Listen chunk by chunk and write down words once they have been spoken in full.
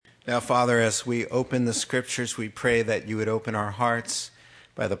Now, Father, as we open the scriptures, we pray that you would open our hearts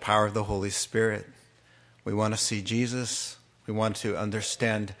by the power of the Holy Spirit. We want to see Jesus. We want to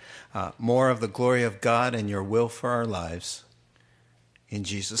understand more of the glory of God and your will for our lives. In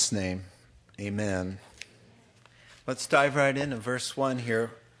Jesus' name, amen. Let's dive right into verse 1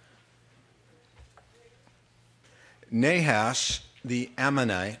 here. Nahash, the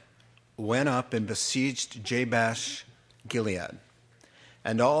Ammonite, went up and besieged Jabesh Gilead.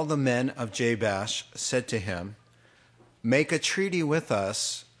 And all the men of Jabesh said to him, "Make a treaty with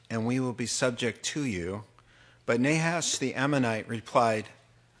us, and we will be subject to you." But Nahash the Ammonite replied,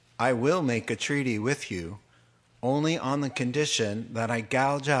 "I will make a treaty with you, only on the condition that I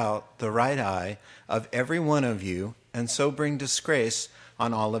gouge out the right eye of every one of you, and so bring disgrace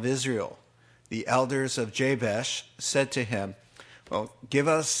on all of Israel." The elders of Jabesh said to him, "Well, give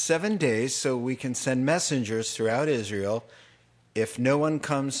us 7 days so we can send messengers throughout Israel. If no one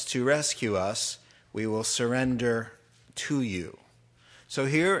comes to rescue us, we will surrender to you." So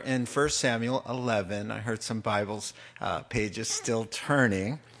here in 1 Samuel 11, I heard some Bibles pages still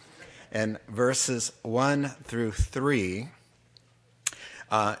turning, and verses 1 through 3,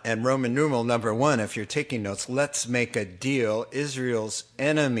 and Roman numeral number 1, if you're taking notes, let's make a deal. Israel's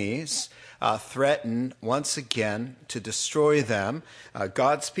enemies threaten once again to destroy them.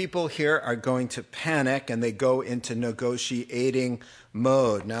 God's people here are going to panic, and they go into negotiating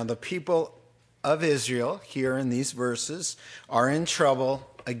mode. Now, the people of Israel here in these verses are in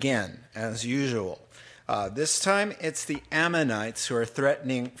trouble again, as usual. This time, it's the Ammonites who are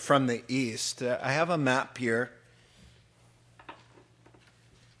threatening from the east. I have a map here.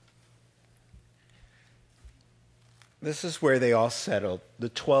 This is where they all settled, the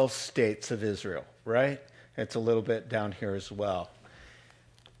 12 states of Israel, right? It's a little bit down here as well.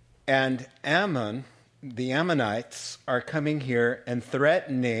 And Ammon, the Ammonites, are coming here and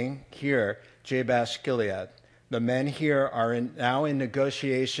threatening here Jabesh Gilead. The men here are now in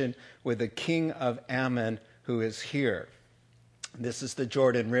negotiation with the king of Ammon who is here. This is the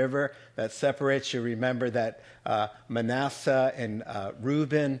Jordan River that separates. You remember that Manasseh and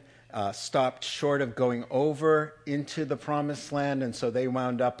Reuben stopped short of going over into the promised land, and so they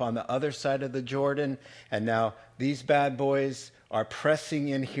wound up on the other side of the Jordan. And now these bad boys are pressing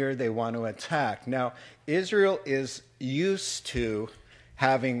in here. They want to attack. Now, Israel is used to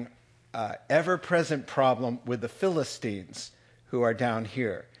having ever-present problem with the Philistines who are down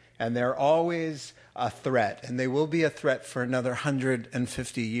here. And they're always a threat, and they will be a threat for another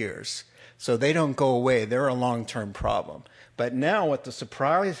 150 years. So they don't go away. They're a long-term problem. But now what the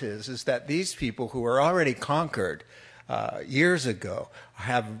surprise is that these people who were already conquered years ago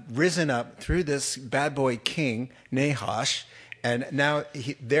have risen up through this bad boy king, Nahash, and now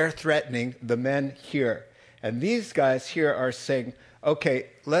they're threatening the men here. And these guys here are saying, okay,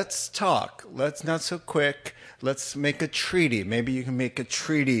 let's talk. Let's not so quick. Let's make a treaty. Maybe you can make a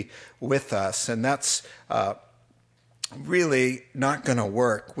treaty with us. And that's really not going to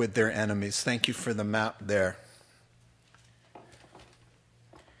work with their enemies. Thank you for the map there.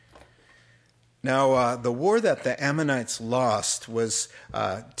 Now, the war that the Ammonites lost was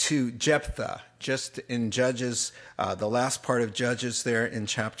to Jephthah, just in Judges, the last part of Judges there in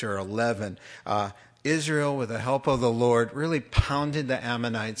chapter 11. Israel, with the help of the Lord, really pounded the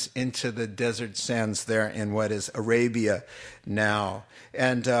Ammonites into the desert sands there in what is Arabia now.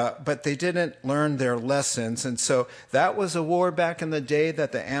 And but they didn't learn their lessons. And so that was a war back in the day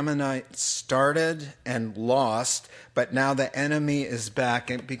that the Ammonites started and lost. But now the enemy is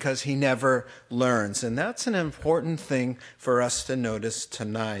back because he never learns. And that's an important thing for us to notice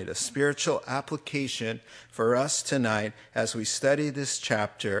tonight, a spiritual application for us tonight as we study this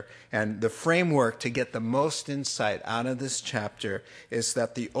chapter. And the framework to get the most insight out of this chapter is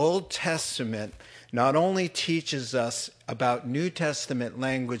that the Old Testament not only teaches us about New Testament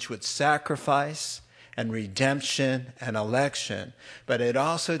language with sacrifice and redemption and election, but it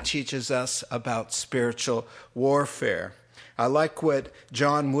also teaches us about spiritual warfare. I like what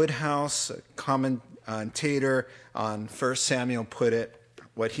John Woodhouse, a commentator on 1 Samuel, put it,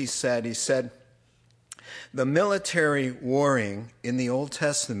 what he said. He said, "The military warring in the Old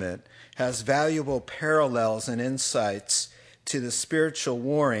Testament has valuable parallels and insights to the spiritual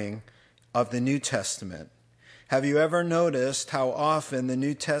warring of the New Testament. Have you ever noticed how often the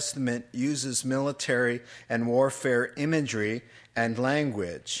New Testament uses military and warfare imagery and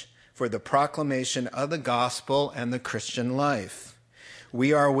language for the proclamation of the gospel and the Christian life?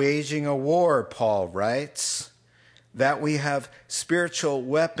 We are waging a war," Paul writes, "that we have spiritual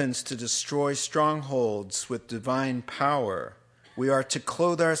weapons to destroy strongholds with divine power. We are to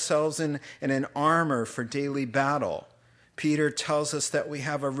clothe ourselves in an armor for daily battle. Peter tells us that we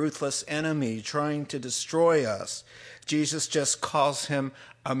have a ruthless enemy trying to destroy us. Jesus just calls him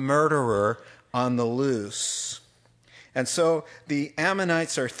a murderer on the loose. And so the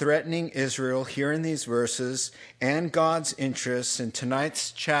Ammonites are threatening Israel here in these verses and God's interests in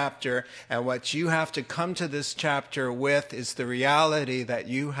tonight's chapter. And what you have to come to this chapter with is the reality that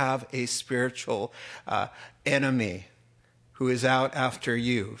you have a spiritual enemy who is out after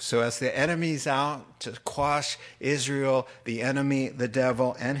you. So as the enemy's out to quash Israel, the enemy, the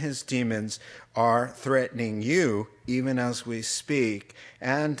devil, and his demons are threatening you even as we speak,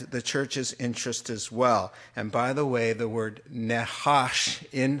 and the church's interest as well. And by the way, the word Nahash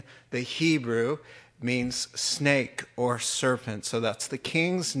in the Hebrew means snake or serpent. So that's the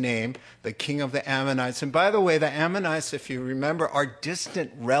king's name, the king of the Ammonites. And by the way, the Ammonites, if you remember, are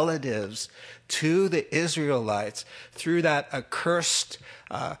distant relatives to the Israelites through that accursed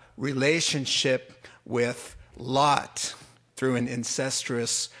relationship with Lot, through an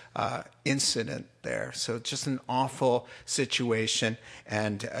incestuous incident there. So just an awful situation.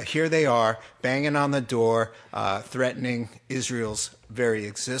 And here they are, banging on the door, threatening Israel's very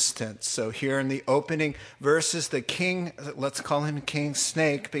existence. So here in the opening verses, the king, let's call him King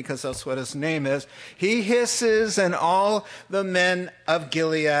Snake because that's what his name is, he hisses and all the men of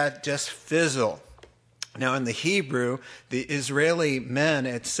Gilead just fizzle. Now in the Hebrew, the Israeli men,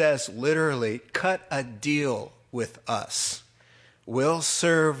 it says literally, cut a deal with us. We'll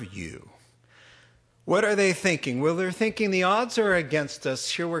serve you. What are they thinking? Well, they're thinking the odds are against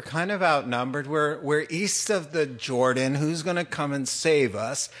us. Here we're kind of outnumbered. We're east of the Jordan. Who's going to come and save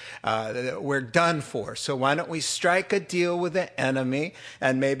us? We're done for. So why don't we strike a deal with the enemy,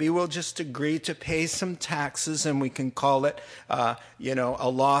 and maybe we'll just agree to pay some taxes, and we can call it, a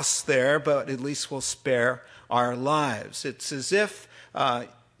loss there, but at least we'll spare our lives. It's as if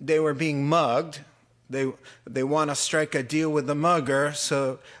they were being mugged. They want to strike a deal with the mugger,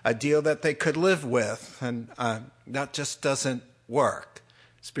 so a deal that they could live with. And that just doesn't work,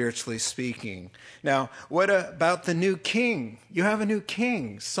 spiritually speaking. Now, what about the new king? You have a new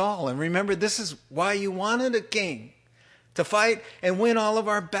king, Saul. And remember, this is why you wanted a king, to fight and win all of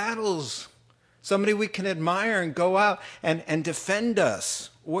our battles. Somebody we can admire and go out and defend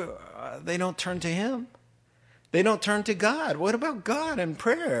us. They don't turn to him. They don't turn to God. What about God and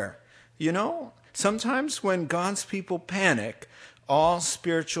prayer? Sometimes when God's people panic, all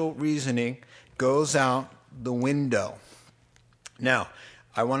spiritual reasoning goes out the window. Now,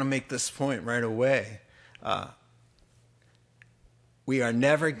 I want to make this point right away. We are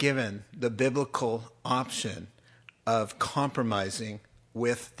never given the biblical option of compromising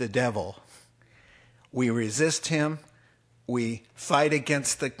with the devil. We resist him. We fight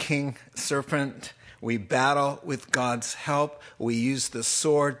against the king serpent. We battle with God's help. We use the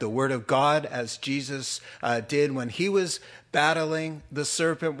sword, the word of God, as Jesus did when he was battling the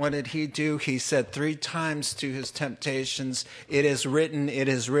serpent. What did he do? He said 3 times to his temptations, "It is written, it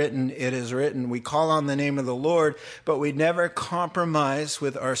is written, it is written." We call on the name of the Lord, but we never compromise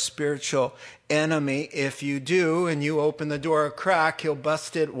with our spiritual enemy. If you do, and you open the door a crack, he'll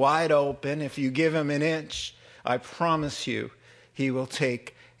bust it wide open. If you give him an inch, I promise you, he will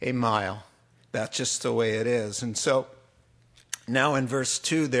take a mile. That's just the way it is. And so now in verse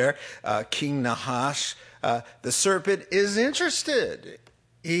 2 there, King Nahash, the serpent is interested.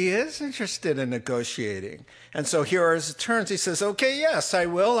 He is interested in negotiating. And so here are his terms. He says, okay, yes, I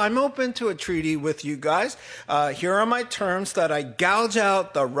will. I'm open to a treaty with you guys. Here are my terms, that I gouge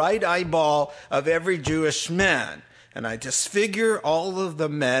out the right eyeball of every Jewish man. And I disfigure all of the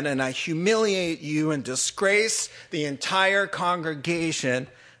men, and I humiliate you and disgrace the entire congregation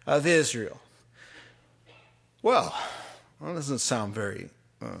of Israel. Well, that doesn't sound very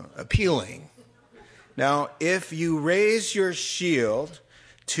appealing. Now, if you raise your shield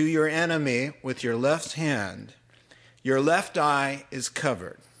to your enemy with your left hand, your left eye is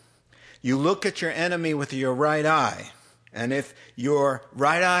covered. You look at your enemy with your right eye, and if your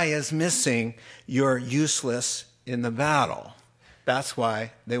right eye is missing, you're useless in the battle. That's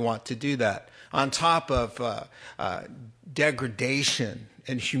why they want to do that. On top of degradation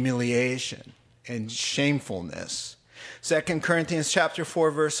and humiliation and shamefulness. 2 Corinthians chapter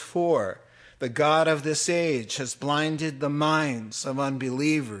 4, verse 4. The God of this age has blinded the minds of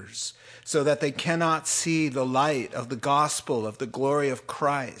unbelievers so that they cannot see the light of the gospel of the glory of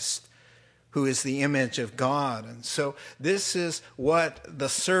Christ, who is the image of God. And so this is what the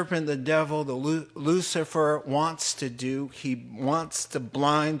serpent, the devil, the Lucifer wants to do. He wants to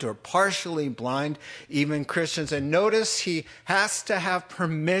blind or partially blind even Christians. And notice he has to have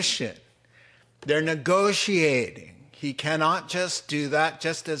permission. They're negotiating. He cannot just do that,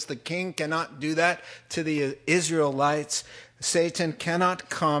 just as the king cannot do that to the Israelites. Satan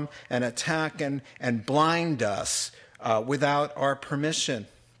cannot come and attack and blind us without our permission.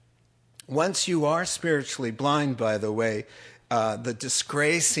 Once you are spiritually blind, by the way, the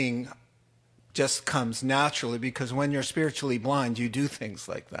disgracing just comes naturally, because when you're spiritually blind, you do things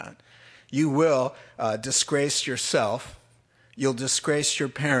like that. You will disgrace yourself. You'll disgrace your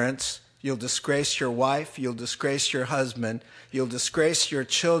parents. You'll disgrace your wife. You'll disgrace your husband. You'll disgrace your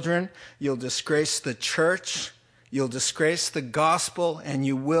children. You'll disgrace the church. You'll disgrace the gospel, and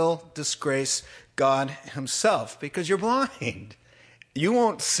you will disgrace God himself because you're blind. You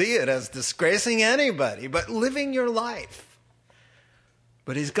won't see it as disgracing anybody, but living your life.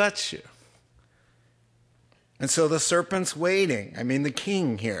 But he's got you. And so the serpent's waiting. I mean, the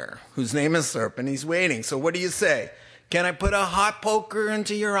king here, whose name is Serpent, he's waiting. So what do you say? Can I put a hot poker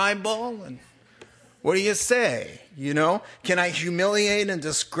into your eyeball? And what do you say? Can I humiliate and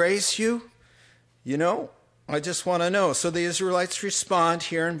disgrace you? I just want to know. So the Israelites respond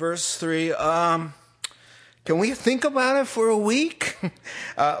here in verse 3. Can we think about it for a week?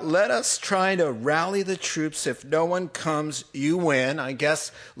 Let us try to rally the troops. If no one comes, you win. I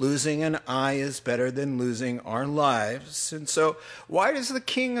guess losing an eye is better than losing our lives. And so why does the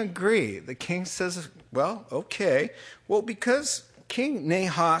king agree? The king says, well, okay. Well, because King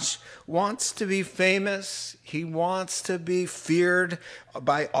Nahash wants to be famous. He wants to be feared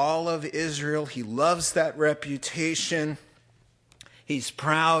by all of Israel. He loves that reputation. He's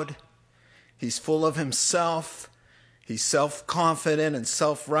proud. He's full of himself. He's self-confident and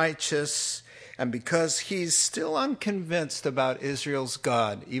self-righteous. And because he's still unconvinced about Israel's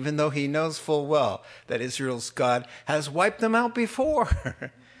God, even though he knows full well that Israel's God has wiped them out before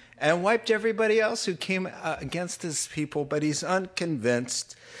and wiped everybody else who came against his people, but he's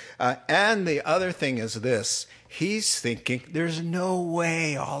unconvinced. And the other thing is this. He's thinking there's no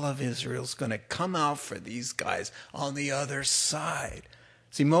way all of Israel's going to come out for these guys on the other side.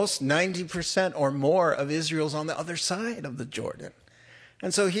 See, most 90% or more of Israel's on the other side of the Jordan.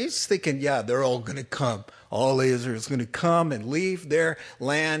 And so he's thinking, yeah, they're all going to come. All Israel's going to come and leave their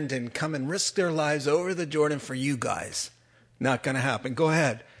land and come and risk their lives over the Jordan for you guys. Not going to happen. Go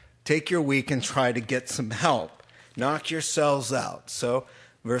ahead. Take your week and try to get some help. Knock yourselves out. So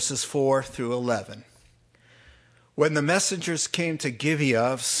verses 4 through 11. When the messengers came to Gibeah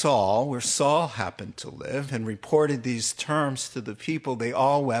of Saul, where Saul happened to live, and reported these terms to the people, they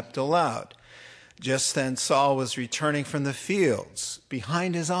all wept aloud. Just then Saul was returning from the fields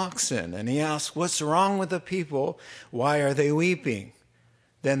behind his oxen, and he asked, "What's wrong with the people? Why are they weeping?"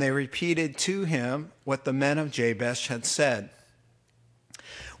 Then they repeated to him what the men of Jabesh had said.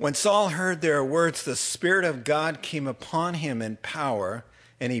 When Saul heard their words, the Spirit of God came upon him in power,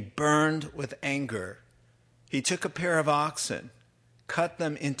 and he burned with anger. He took a pair of oxen, cut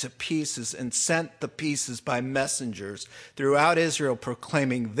them into pieces, and sent the pieces by messengers throughout Israel,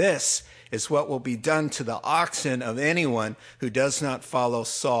 proclaiming, "This is what will be done to the oxen of anyone who does not follow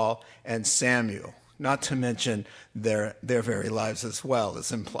Saul and Samuel." Not to mention their very lives as well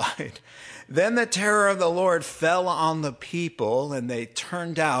is implied. Then the terror of the Lord fell on the people, and they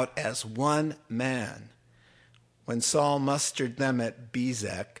turned out as one man. When Saul mustered them at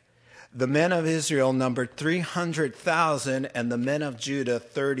Bezek, the men of Israel numbered 300,000, and the men of Judah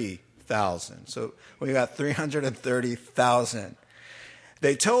 30,000. So we got 330,000.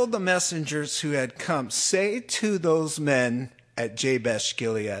 They told the messengers who had come, "Say to those men at Jabesh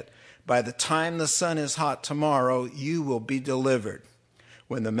Gilead, by the time the sun is hot tomorrow, you will be delivered."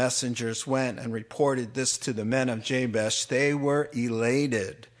 When the messengers went and reported this to the men of Jabesh, they were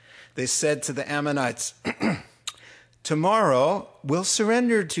elated. They said to the Ammonites, "Tomorrow we'll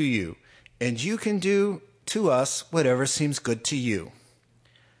surrender to you, and you can do to us whatever seems good to you."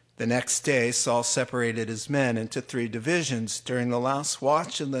 The next day, Saul separated his men into 3 divisions. During the last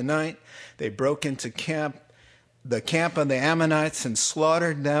watch of the night, they broke into the camp of the Ammonites and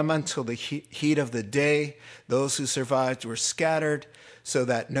slaughtered them until the heat of the day. Those who survived were scattered, so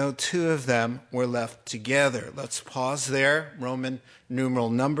that no 2 of them were left together. Let's pause there. Roman numeral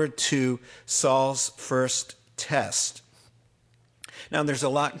number 2, Saul's first test. Now, there's a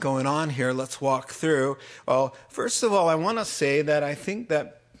lot going on here. Let's walk through. Well, first of all, I want to say that I think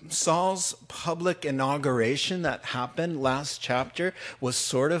that Saul's public inauguration that happened last chapter was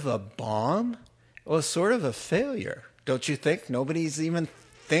sort of a bomb. It was sort of a failure. Don't you think? Nobody's even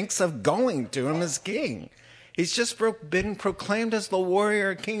thinks of going to him as king. He's just been proclaimed as the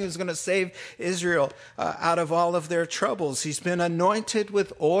warrior king who's going to save Israel out of all of their troubles. He's been anointed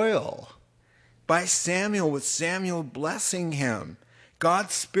with oil by Samuel, with Samuel blessing him.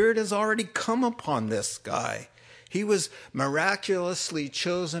 God's Spirit has already come upon this guy. He was miraculously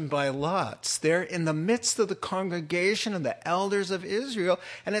chosen by lots. They're in the midst of the congregation of the elders of Israel.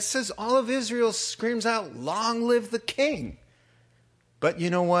 And it says all of Israel screams out, "Long live the king." But you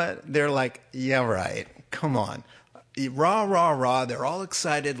know what? They're like, yeah, right. Come on. Rah, rah, rah. They're all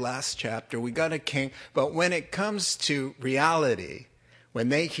excited last chapter. We got a king. But when it comes to reality, when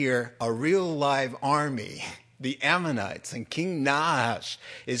they hear a real live army, the Ammonites, and King Nahash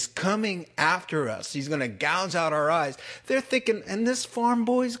is coming after us, he's going to gouge out our eyes, they're thinking, and this farm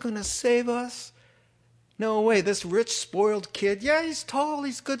boy's going to save us? No way. This rich, spoiled kid, yeah, he's tall,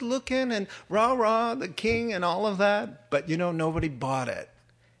 he's good looking, and rah, rah, the king and all of that. But nobody bought it.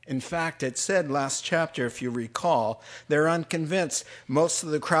 In fact, it said last chapter, if you recall, they're unconvinced. Most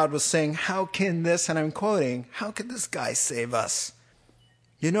of the crowd was saying, how can this, and I'm quoting, how can this guy save us?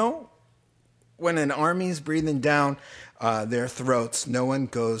 When an army's breathing down their throats, no one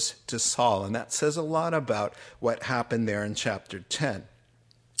goes to Saul. And that says a lot about what happened there in chapter 10.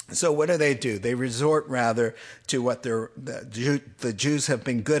 So what do? They resort rather to what the Jews have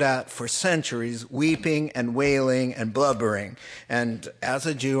been good at for centuries, weeping and wailing and blubbering. And as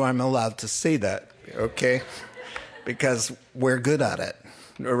a Jew, I'm allowed to say that, okay? Because we're good at it.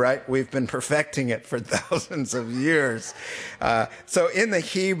 Right? We've been perfecting it for thousands of years. So in the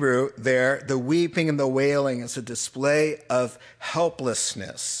Hebrew there, the weeping and the wailing is a display of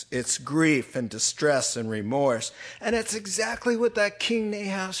helplessness. It's grief and distress and remorse. And it's exactly what that King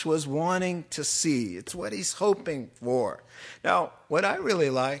Nahash was wanting to see. It's what he's hoping for. Now, what I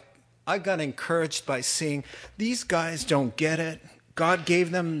really like, I got encouraged by seeing these guys don't get it. God gave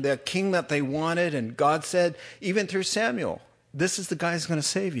them the king that they wanted, and God said, even through Samuel, this is the guy who's going to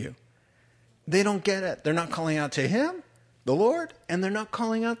save you. They don't get it. They're not calling out to him, the Lord, and they're not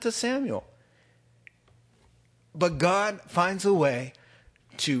calling out to Samuel. But God finds a way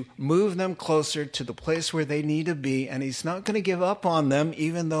to move them closer to the place where they need to be, and he's not going to give up on them,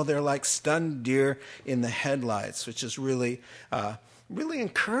 even though they're like stunned deer in the headlights, which is really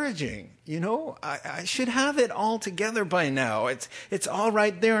encouraging. I should have it all together by now. It's all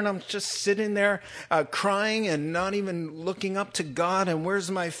right there, and I'm just sitting there crying and not even looking up to God, and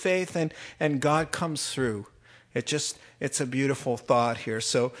where's my faith? And God comes through. It's a beautiful thought here.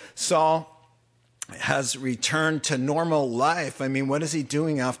 So Saul has returned to normal life. I mean, what is he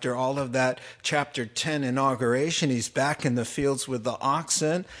doing after all of that chapter 10 inauguration? He's back in the fields with the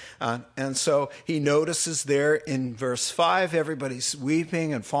oxen. And so he notices there in verse 5, everybody's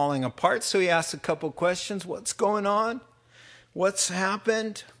weeping and falling apart. So he asks a couple questions. What's going on? What's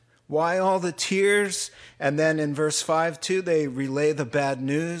happened? Why all the tears? And then in verse 5 too, they relay the bad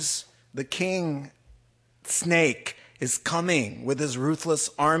news. The king snake is coming with his ruthless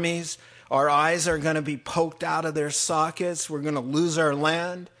armies. Our eyes are going to be poked out of their sockets. We're going to lose our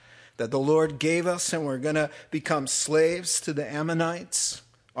land that the Lord gave us, and we're going to become slaves to the Ammonites,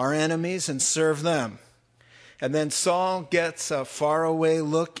 our enemies, and serve them. And then Saul gets a faraway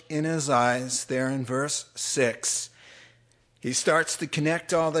look in his eyes there in verse 6. He starts to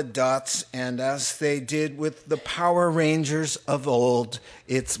connect all the dots, and as they did with the Power Rangers of old,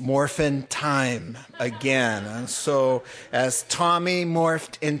 it's morphin' time again. And so as Tommy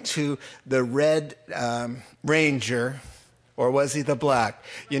morphed into the Red Ranger, or was he the black?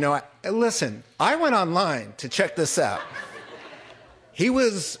 Listen, I went online to check this out. He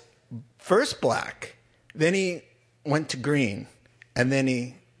was first black, then he went to green, and then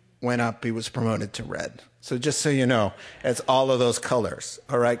he went up, he was promoted to red. So just so you know, it's all of those colors,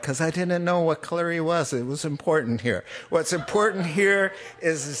 all right? Because I didn't know what color he was. It was important here. What's important here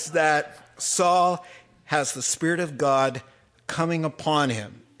is that Saul has the Spirit of God coming upon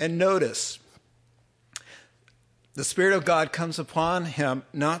him. And notice, the Spirit of God comes upon him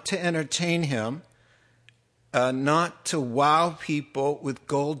not to entertain him, not to wow people with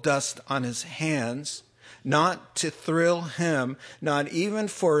gold dust on his hands, not to thrill him, not even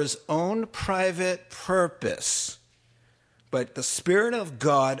for his own private purpose. But the Spirit of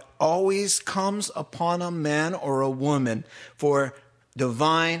God always comes upon a man or a woman for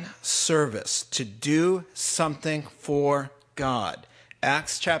divine service, to do something for God.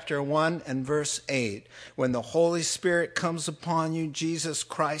 Acts chapter 1 and verse 8. When the Holy Spirit comes upon you, Jesus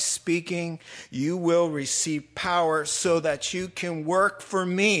Christ speaking, you will receive power so that you can work for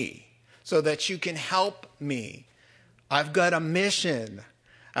me, so that you can help me. I've got a mission.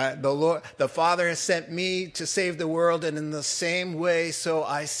 The Father has sent me to save the world, and in the same way, so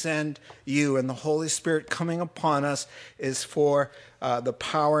I send you. And the Holy Spirit coming upon us is for the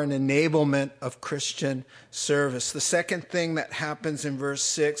power and enablement of Christian service. The second thing that happens in verse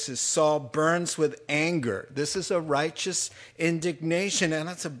 6 is Saul burns with anger. This is a righteous indignation, and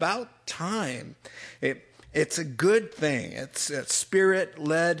it's about time. It's a good thing. It's a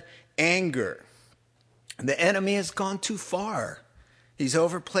spirit-led anger. The enemy has gone too far. He's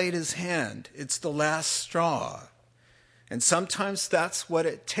overplayed his hand. It's the last straw. And sometimes that's what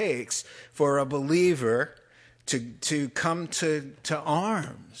it takes for a believer to come to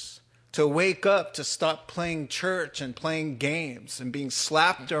arms, to wake up, to stop playing church and playing games and being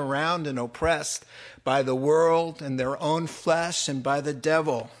slapped around and oppressed by the world and their own flesh and by the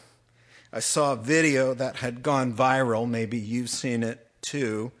devil. I saw a video that had gone viral. Maybe you've seen it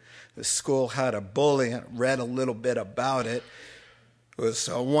too. The school had a bully, and I read a little bit about it. It was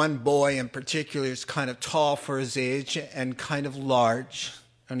one boy in particular who's kind of tall for his age and kind of large,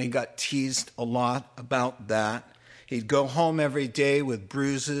 and he got teased a lot about that. He'd go home every day with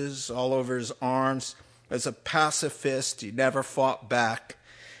bruises all over his arms. As a pacifist, he never fought back,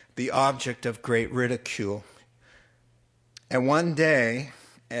 the object of great ridicule. And one day,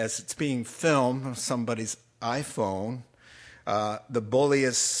 as it's being filmed on somebody's iPhone, the bully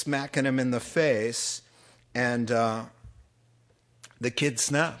is smacking him in the face, and the kid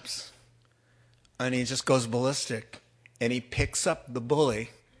snaps. And he just goes ballistic. And he picks up the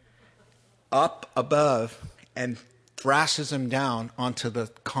bully up above and thrashes him down onto the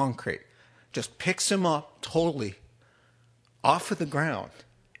concrete. Just picks him up totally off of the ground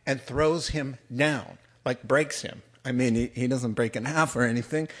and throws him down, like breaks him. I mean, he doesn't break in half or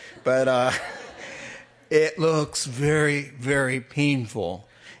anything, but it looks very, very painful.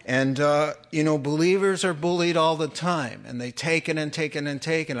 And, believers are bullied all the time, and they take it and take it and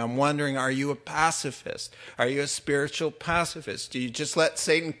take it. I'm wondering, are you a pacifist? Are you a spiritual pacifist? Do you just let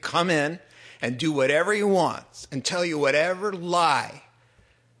Satan come in and do whatever he wants and tell you whatever lie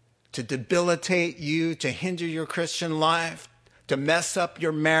to debilitate you, to hinder your Christian life, to mess up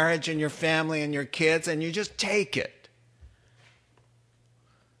your marriage and your family and your kids, and you just take it?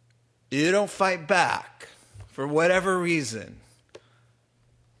 You don't fight back for whatever reason.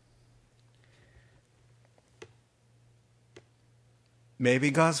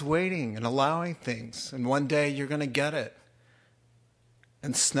 Maybe God's waiting and allowing things, and one day you're going to get it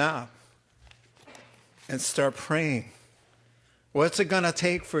and snap and start praying. What's it going to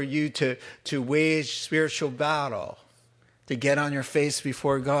take for you to wage spiritual battle, to get on your face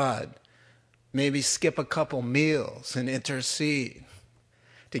before God, maybe skip a couple meals and intercede,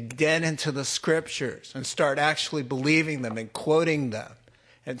 to get into the scriptures and start actually believing them and quoting them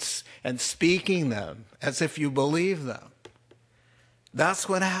and speaking them as if you believe them? That's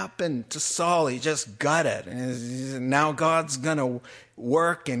what happened to Saul. He just got it. And now God's going to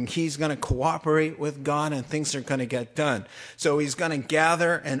work, and he's going to cooperate with God, and things are going to get done. So he's going to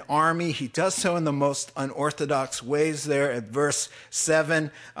gather an army. He does so in the most unorthodox ways there at verse 7.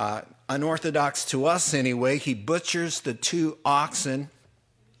 Unorthodox to us anyway. He butchers the 2 oxen,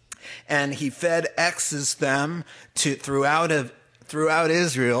 and he FedExes them throughout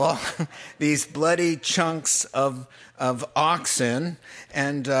Israel, these bloody chunks of oxen,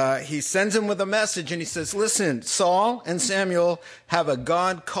 and he sends him with a message, and he says, listen, Saul and Samuel have a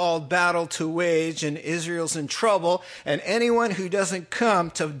God-called battle to wage, and Israel's in trouble, and anyone who doesn't come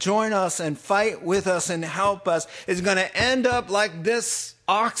to join us and fight with us and help us is going to end up like this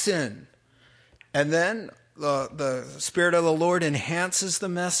oxen. And then the Spirit of the Lord enhances the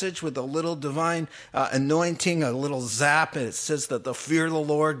message with a little divine anointing, a little zap. And it says that the fear of the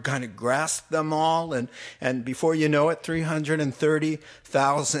Lord kind of grasped them all. And before you know it,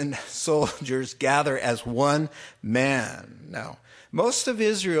 330,000 soldiers gather as one man. Now, most of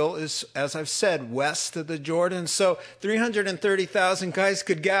Israel is, as I've said, west of the Jordan. So 330,000 guys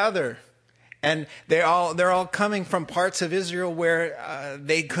could gather. And they're all coming from parts of Israel where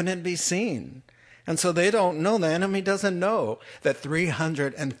they couldn't be seen. And so they don't know, the enemy doesn't know that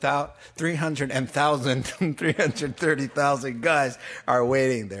 330,000 guys are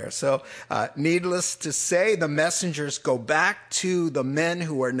waiting there. So needless to say, the messengers go back to the men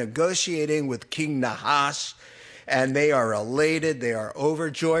who are negotiating with King Nahash, and they are elated. They are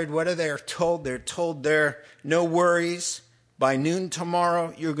overjoyed. What are they told? They're told no worries. By noon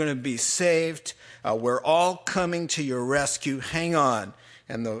tomorrow, you're going to be saved. We're all coming to your rescue. Hang on.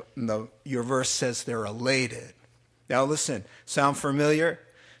 And your verse says they're elated. Now listen, sound familiar?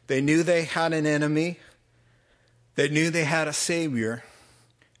 They knew they had an enemy. They knew they had a Savior.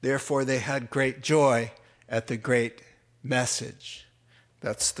 Therefore, they had great joy at the great message.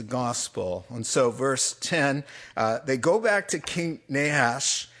 That's the gospel. And so verse 10, they go back to King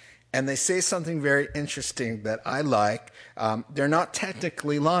Nahash, and they say something very interesting that I like. They're not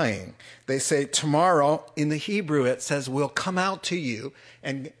technically lying. They say tomorrow, in the Hebrew it says, we'll come out to you.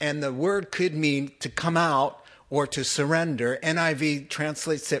 And the word could mean to come out or to surrender. NIV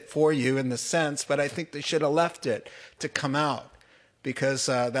translates it for you in the sense, but I think they should have left it to come out, because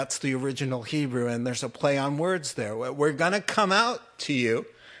that's the original Hebrew, and there's a play on words there. We're going to come out to you,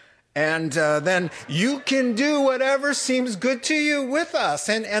 and then you can do whatever seems good to you with us.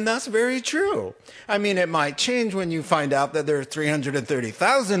 And that's very true. I mean, it might change when you find out that there are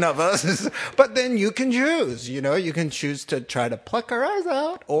 330,000 of us, but then you can choose. You can choose to try to pluck our eyes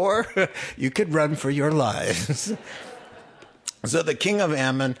out, or you could run for your lives. So the king of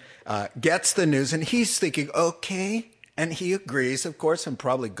Ammon gets the news, and he's thinking, okay, and he agrees, of course, and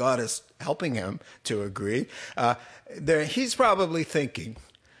probably God is helping him to agree. He's probably thinking,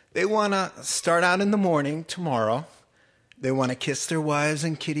 they want to start out in the morning tomorrow. They want to kiss their wives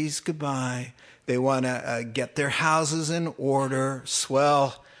and kiddies goodbye. They want to get their houses in order.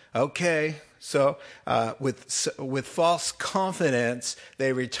 Swell. Okay. So with false confidence,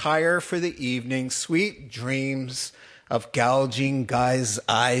 they retire for the evening. Sweet dreams of gouging guys'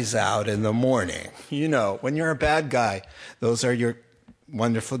 eyes out in the morning. When you're a bad guy, those are your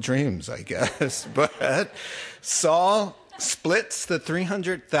wonderful dreams, I guess. But Saul splits the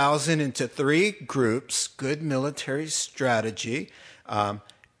 300,000 into three groups. Good military strategy.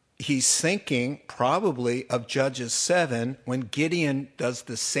 He's thinking probably of Judges 7, when Gideon does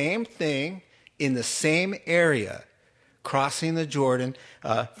the same thing in the same area, crossing the Jordan,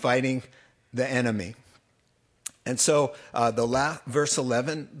 fighting the enemy. And so verse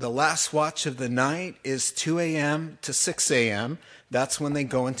 11, the last watch of the night is 2 a.m. to 6 a.m. That's when they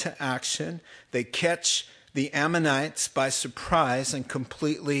go into action. They catch the Ammonites by surprise and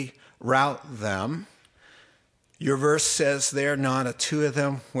completely rout them. Your verse says there, not a two of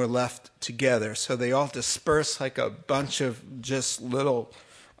them were left together. So they all disperse like a bunch of just little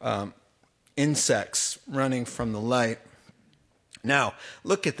insects running from the light. Now,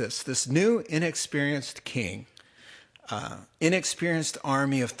 look at this new inexperienced king, inexperienced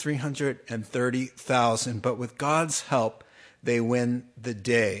army of 330,000, but with God's help, they win the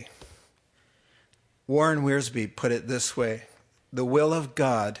day. Warren Wiersbe put it this way: the will of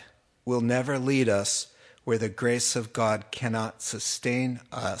God will never lead us where the grace of God cannot sustain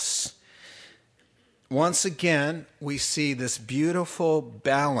us. Once again, we see this beautiful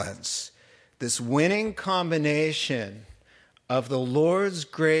balance, this winning combination of the Lord's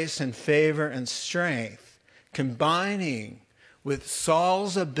grace and favor and strength combining with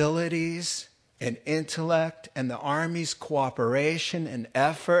Saul's abilities and intellect and the army's cooperation and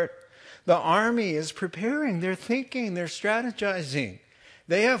effort. The army is preparing, they're thinking, they're strategizing.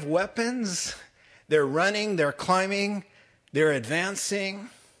 They have weapons, they're running, they're climbing, they're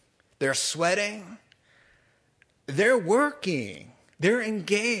advancing, they're sweating, they're working, they're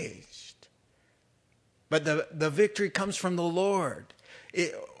engaged. But the victory comes from the Lord.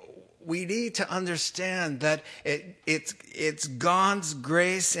 We need to understand that it's God's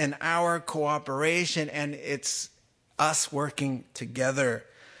grace and our cooperation, and it's us working together.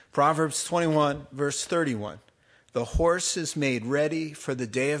 Proverbs 21, verse 31. The horse is made ready for the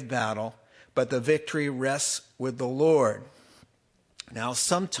day of battle, but the victory rests with the Lord. Now,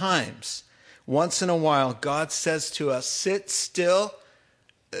 sometimes, once in a while, God says to us, sit still.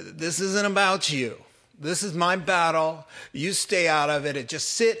 This isn't about you. This is my battle. You stay out of it and just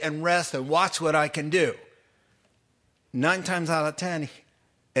sit and rest and watch what I can do. 9 times out of 10,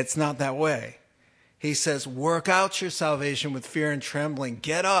 it's not that way. He says, work out your salvation with fear and trembling.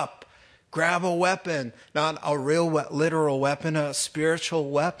 Get up. Grab a weapon, not a real literal weapon, a spiritual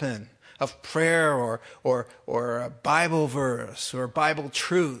weapon of prayer or a Bible verse or Bible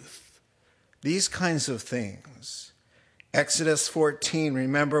truth. These kinds of things. Exodus 14,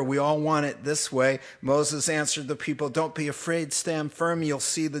 remember, we all want it this way. Moses answered the people, don't be afraid, stand firm. You'll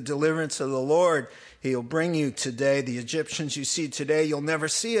see the deliverance of the Lord. He'll bring you today. The Egyptians you see today, you'll never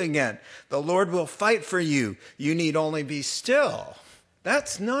see again. The Lord will fight for you. You need only be still.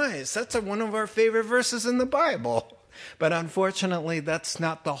 That's nice. That's one of our favorite verses in the Bible. But unfortunately, that's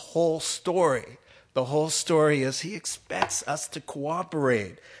not the whole story. The whole story is he expects us to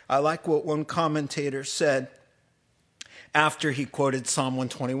cooperate. I like what one commentator said after he quoted Psalm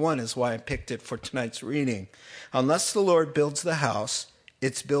 121, is why I picked it for tonight's reading. Unless the Lord builds the house,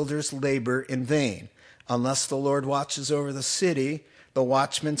 its builders labor in vain. Unless the Lord watches over the city, the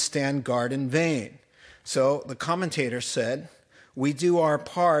watchmen stand guard in vain. So the commentator said, we do our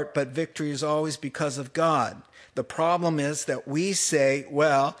part, but victory is always because of God. The problem is that we say,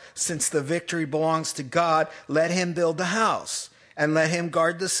 well, since the victory belongs to God, let him build the house and let him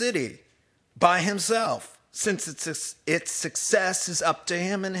guard the city by himself, since its success is up to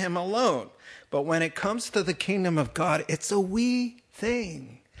him and him alone. But when it comes to the kingdom of God, it's a we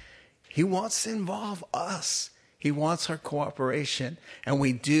thing. He wants to involve us. He wants our cooperation, and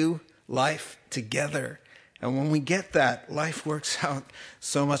we do life together. And when we get that, life works out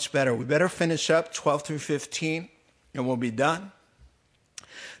so much better. We better finish up 12 through 15, and we'll be done.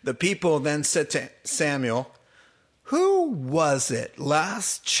 The people then said to Samuel, "Who was it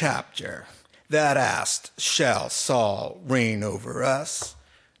last chapter that asked, 'Shall Saul reign over us?'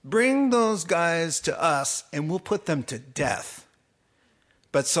 Bring those guys to us, and we'll put them to death."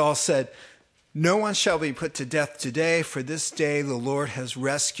 But Saul said, "No one shall be put to death today, for this day the Lord has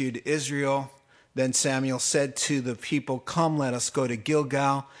rescued Israel." Then Samuel said to the people, "Come, let us go to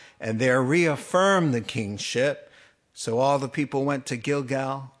Gilgal, and there reaffirm the kingship." So all the people went to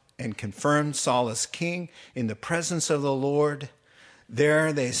Gilgal and confirmed Saul as king in the presence of the Lord.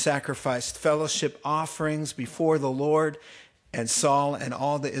 There they sacrificed fellowship offerings before the Lord, and Saul and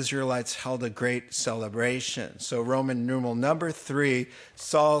all the Israelites held a great celebration. So Roman numeral number 3,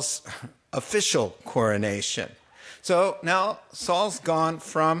 Saul's official coronation. So now Saul's gone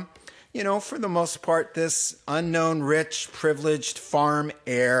from, for the most part, this unknown, rich, privileged farm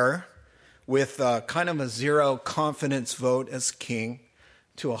heir with kind of a zero confidence vote as king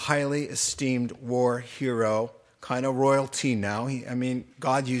to a highly esteemed war hero, kind of royalty now.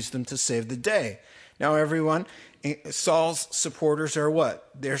 God used him to save the day. Now everyone, Saul's supporters are what?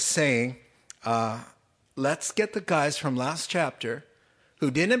 They're saying, let's get the guys from last chapter who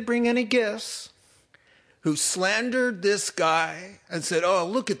didn't bring any gifts, who slandered this guy and said, "Oh,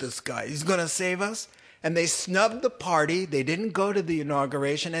 look at this guy, he's going to save us." And they snubbed the party. They didn't go to the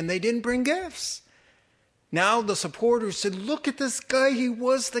inauguration, and they didn't bring gifts. Now the supporters said, "Look at this guy. He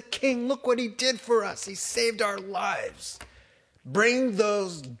was the king. Look what he did for us. He saved our lives. Bring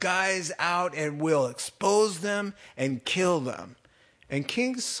those guys out and we'll expose them and kill them." And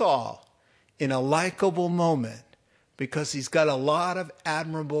King Saul, in a likable moment, because he's got a lot of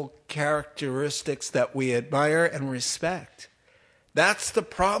admirable characteristics that we admire and respect. That's the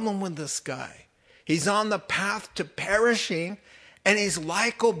problem with this guy. He's on the path to perishing, and he's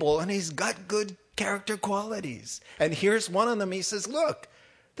likable, and he's got good character qualities. And here's one of them. He says, "Look,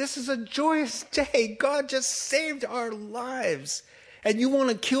 this is a joyous day. God just saved our lives. And you want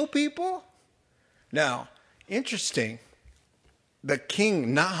to kill people?" Now, interesting, the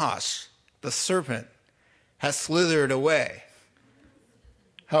king Nahash, the serpent, has slithered away.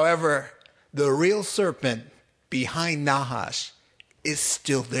 However, the real serpent behind Nahash is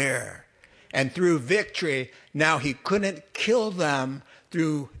still there. And through victory, now he couldn't kill them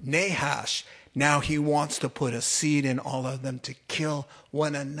through Nahash. Now he wants to put a seed in all of them to kill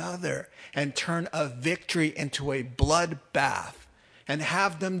one another and turn a victory into a bloodbath and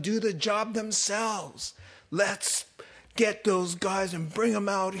have them do the job themselves. Let's get those guys and bring them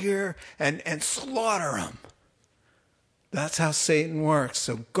out here and slaughter them. That's how Satan works.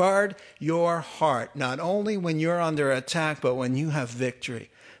 So guard your heart, not only when you're under attack, but when you have victory.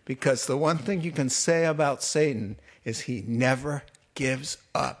 Because the one thing you can say about Satan is he never gives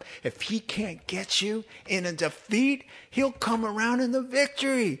up. If he can't get you in a defeat, he'll come around in the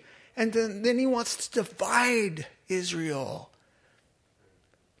victory. And then he wants to divide Israel.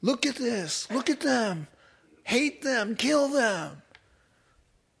 Look at this. Look at them. Hate them. Kill them.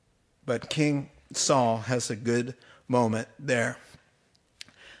 But King Saul has a good moment there.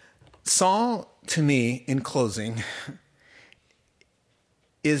 Saul, to me, in closing,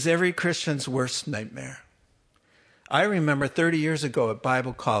 is every Christian's worst nightmare. I remember 30 years ago at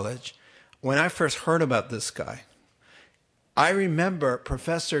Bible college, when I first heard about this guy, I remember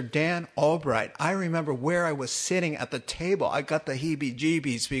Professor Dan Albright. I remember where I was sitting at the table. I got the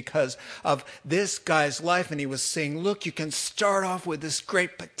heebie-jeebies because of this guy's life. And he was saying, look, you can start off with this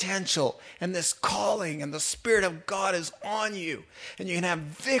great potential and this calling, and the Spirit of God is on you. And you can have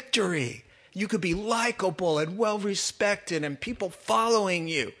victory. You could be likable and well-respected and people following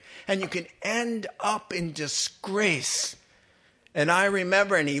you. And you can end up in disgrace. And I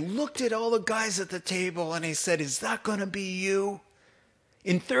remember, and he looked at all the guys at the table and he said, is that going to be you?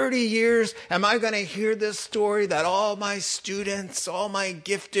 In 30 years, am I going to hear this story that all my students, all my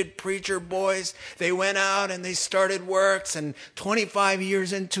gifted preacher boys, they went out and they started works, and 25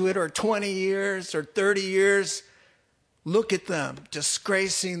 years into it, or 20 years, or 30 years, look at them,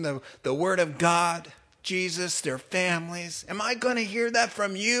 disgracing the Word of God, Jesus, their families. Am I going to hear that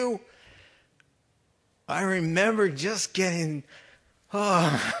from you? I remember just getting,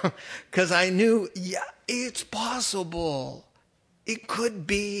 because I knew, yeah, it's possible. It could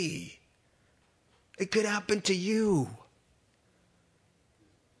be. It could happen to you.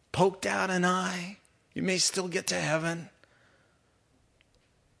 Poked out an eye, you may still get to heaven.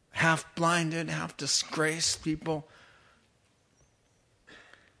 Half blinded, half disgraced people.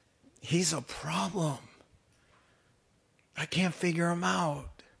 He's a problem. I can't figure him out.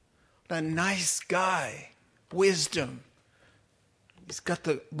 That nice guy. Wisdom. He's got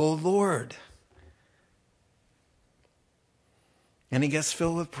the Lord. And he gets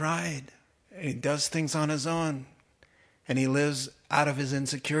filled with pride. And he does things on his own. And he lives out of his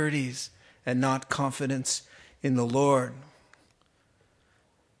insecurities and not confidence in the Lord.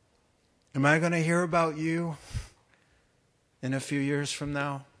 Am I going to hear about you in a few years from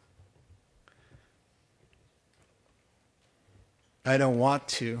now? I don't want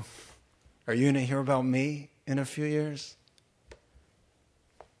to. Are you going to hear about me in a few years?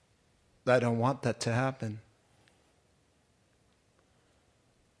 I don't want that to happen.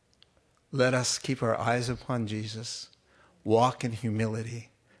 Let us keep our eyes upon Jesus, walk in humility,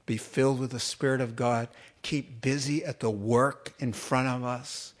 be filled with the Spirit of God, keep busy at the work in front of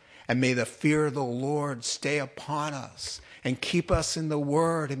us, and may the fear of the Lord stay upon us and keep us in the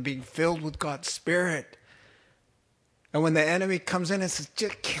Word and being filled with God's Spirit. And when the enemy comes in and says,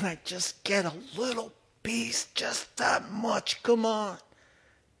 can I just get a little piece, just that much, come on.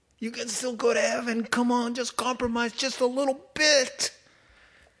 You can still go to heaven, come on, just compromise just a little bit.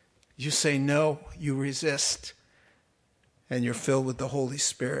 You say no, you resist, and you're filled with the Holy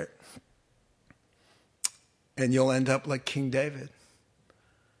Spirit. And you'll end up like King David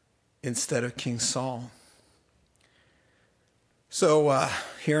instead of King Saul. So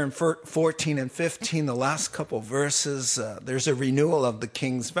here in 14 and 15, the last couple verses, there's a renewal of the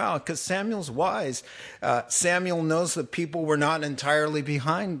king's vow because Samuel's wise. Samuel knows that people were not entirely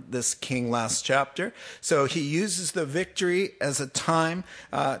behind this king last chapter. So he uses the victory as a time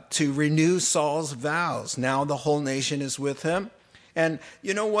to renew Saul's vows. Now the whole nation is with him. And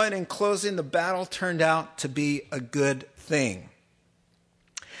you know what? In closing, the battle turned out to be a good thing.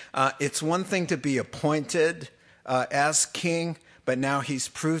 It's one thing to be appointed as king, but now he's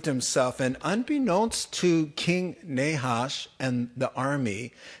proved himself. And unbeknownst to King Nahash and the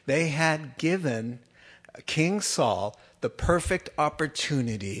army, they had given King Saul the perfect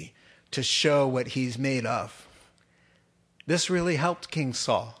opportunity to show what he's made of. This really helped King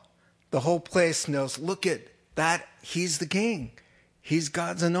Saul. The whole place knows, look at that, he's the king. He's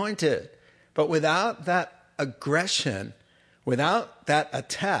God's anointed. But without that aggression, without that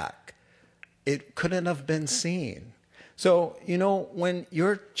attack, it couldn't have been seen. So, when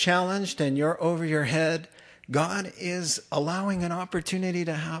you're challenged and you're over your head, God is allowing an opportunity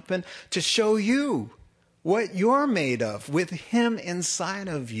to happen to show you what you're made of with him inside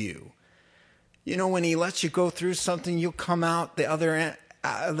of you. When he lets you go through something, you'll come out the other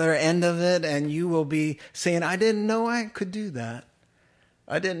end of it and you will be saying, I didn't know I could do that.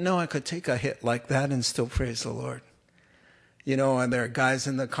 I didn't know I could take a hit like that and still praise the Lord. And there are guys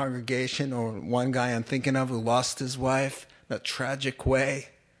in the congregation, or one guy I'm thinking of who lost his wife in a tragic way.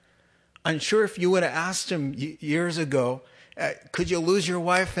 I'm sure if you would have asked him years ago, could you lose your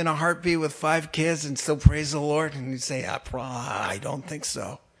wife in a heartbeat with 5 kids and still praise the Lord? And he'd say, I don't think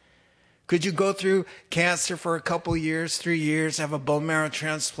so. Could you go through cancer for a couple years, 3 years, have a bone marrow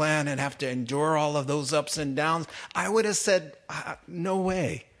transplant and have to endure all of those ups and downs? I would have said, no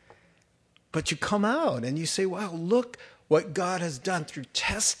way. But you come out and you say, wow, look what God has done through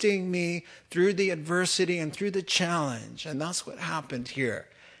testing me, through the adversity and through the challenge. And that's what happened here.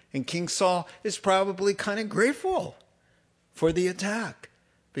 And King Saul is probably kind of grateful for the attack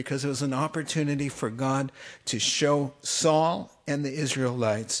because it was an opportunity for God to show Saul and the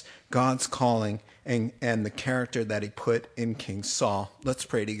Israelites God's calling and the character that he put in King Saul. Let's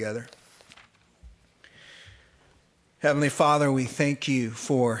pray together. Heavenly Father, we thank you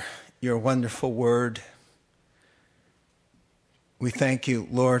for your wonderful word. We thank you,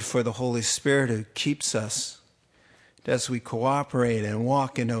 Lord, for the Holy Spirit who keeps us as we cooperate and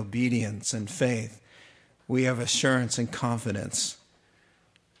walk in obedience and faith. We have assurance and confidence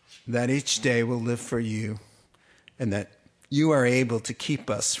that each day we'll live for you and that you are able to keep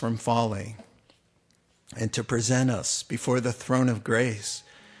us from falling and to present us before the throne of grace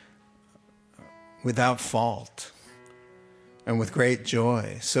without fault and with great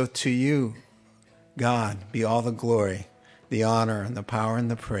joy. So to you, God, be all the glory, the honor and the power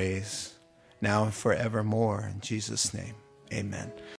and the praise, now and forevermore. In Jesus' name, amen.